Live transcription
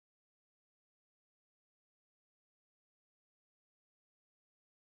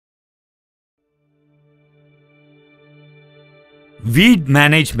Weed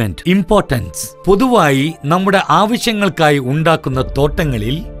management importance. പൊതുവായി നമ്മുടെ ആവശ്യങ്ങൾക്കായി ഉണ്ടാക്കുന്ന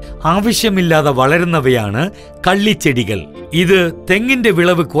തോട്ടങ്ങളിൽ ആവശ്യമില്ലാതെ വളരുന്നവയാണ് കള്ളിച്ചെടികൾ. ഇത് തെങ്ങിന്റെ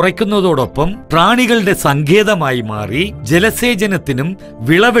വിളവ് കുറയ്ക്കുന്നതോടൊപ്പം പ്രാണികളുടെ സങ്കേതമായി മാറി ജലസേചനത്തിനും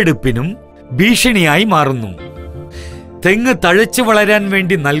വിളവെടുപ്പിനും ഭീഷണിയായി മാറുന്നു. തെങ്ങ് തഴച്ചു വളരാൻ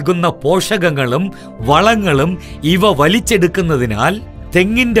വേണ്ടി നൽകുന്ന പോഷകങ്ങളും വളങ്ങളും ഇവ വലിച്ചെടുക്കുന്നതിനാൽ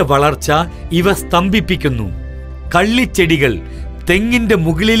തെങ്ങിന്റെ വളർച്ച ഇവ സ്തംഭിപ്പിക്കുന്നു. കള്ളിച്ചെടികൾ തെങ്ങിന്റെ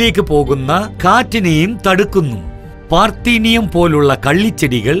മുകളിലേക്ക് പോകുന്ന കാറ്റിനെയും തടുക്കുന്നു. പാർത്തീനിയം പോലുള്ള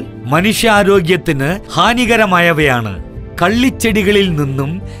കള്ളിച്ചെടികൾ മനുഷ്യാരോഗ്യത്തിന് ഹാനികരമായവയാണ്. കള്ളിച്ചെടികളിൽ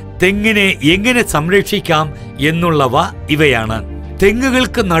നിന്നും തെങ്ങിനെ എങ്ങനെ സംരക്ഷിക്കാം എന്നുള്ളവ ഇവയാണ്.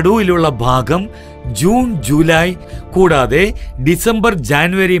 തെങ്ങുകൾക്ക് നടുവിലുള്ള ഭാഗം ജൂൺ, ജൂലൈ കൂടാതെ ഡിസംബർ,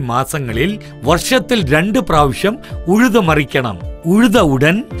 ജാനുവരി മാസങ്ങളിൽ വർഷത്തിൽ 2 പ്രാവശ്യം ഉഴുതുമറിക്കണം. ഉഴുത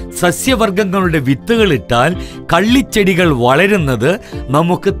ഉടൻ സസ്യവർഗങ്ങളുടെ വിത്തുകൾ ഇട്ടാൽ കള്ളിച്ചെടികൾ വളരുന്നത്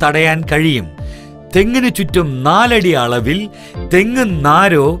നമുക്ക് തടയാൻ കഴിയും. തെങ്ങിന് ചുറ്റും 4 അടി അളവിൽ തെങ്ങ്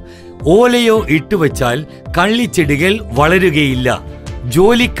നാരോ ഓലയോ ഇട്ടുവച്ചാൽ കള്ളിച്ചെടികൾ വളരുകയില്ല.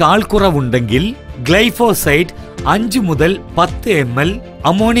 ജോലിക്കാൾക്കുറവുണ്ടെങ്കിൽ ഗ്ലൈഫോസൈറ്റ് 5 മുതൽ 10 ml,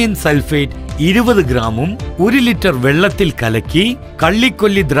 അമോണിയം സൾഫേറ്റ് 20 ഗ്രാമും 1 ലിറ്റർ വെള്ളത്തിൽ കലക്കി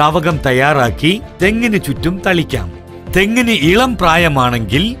കള്ളിക്കൊല്ലി ദ്രാവകം തയ്യാറാക്കി തെങ്ങിന് ചുറ്റും തളിക്കാം. തെങ്ങിന് ഇളം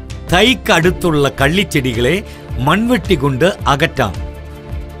പ്രായമാണെങ്കിൽ തൈക്കടുത്തുള്ള കള്ളിച്ചെടികളെ മൺവെട്ടി കൊണ്ട് അകറ്റാം.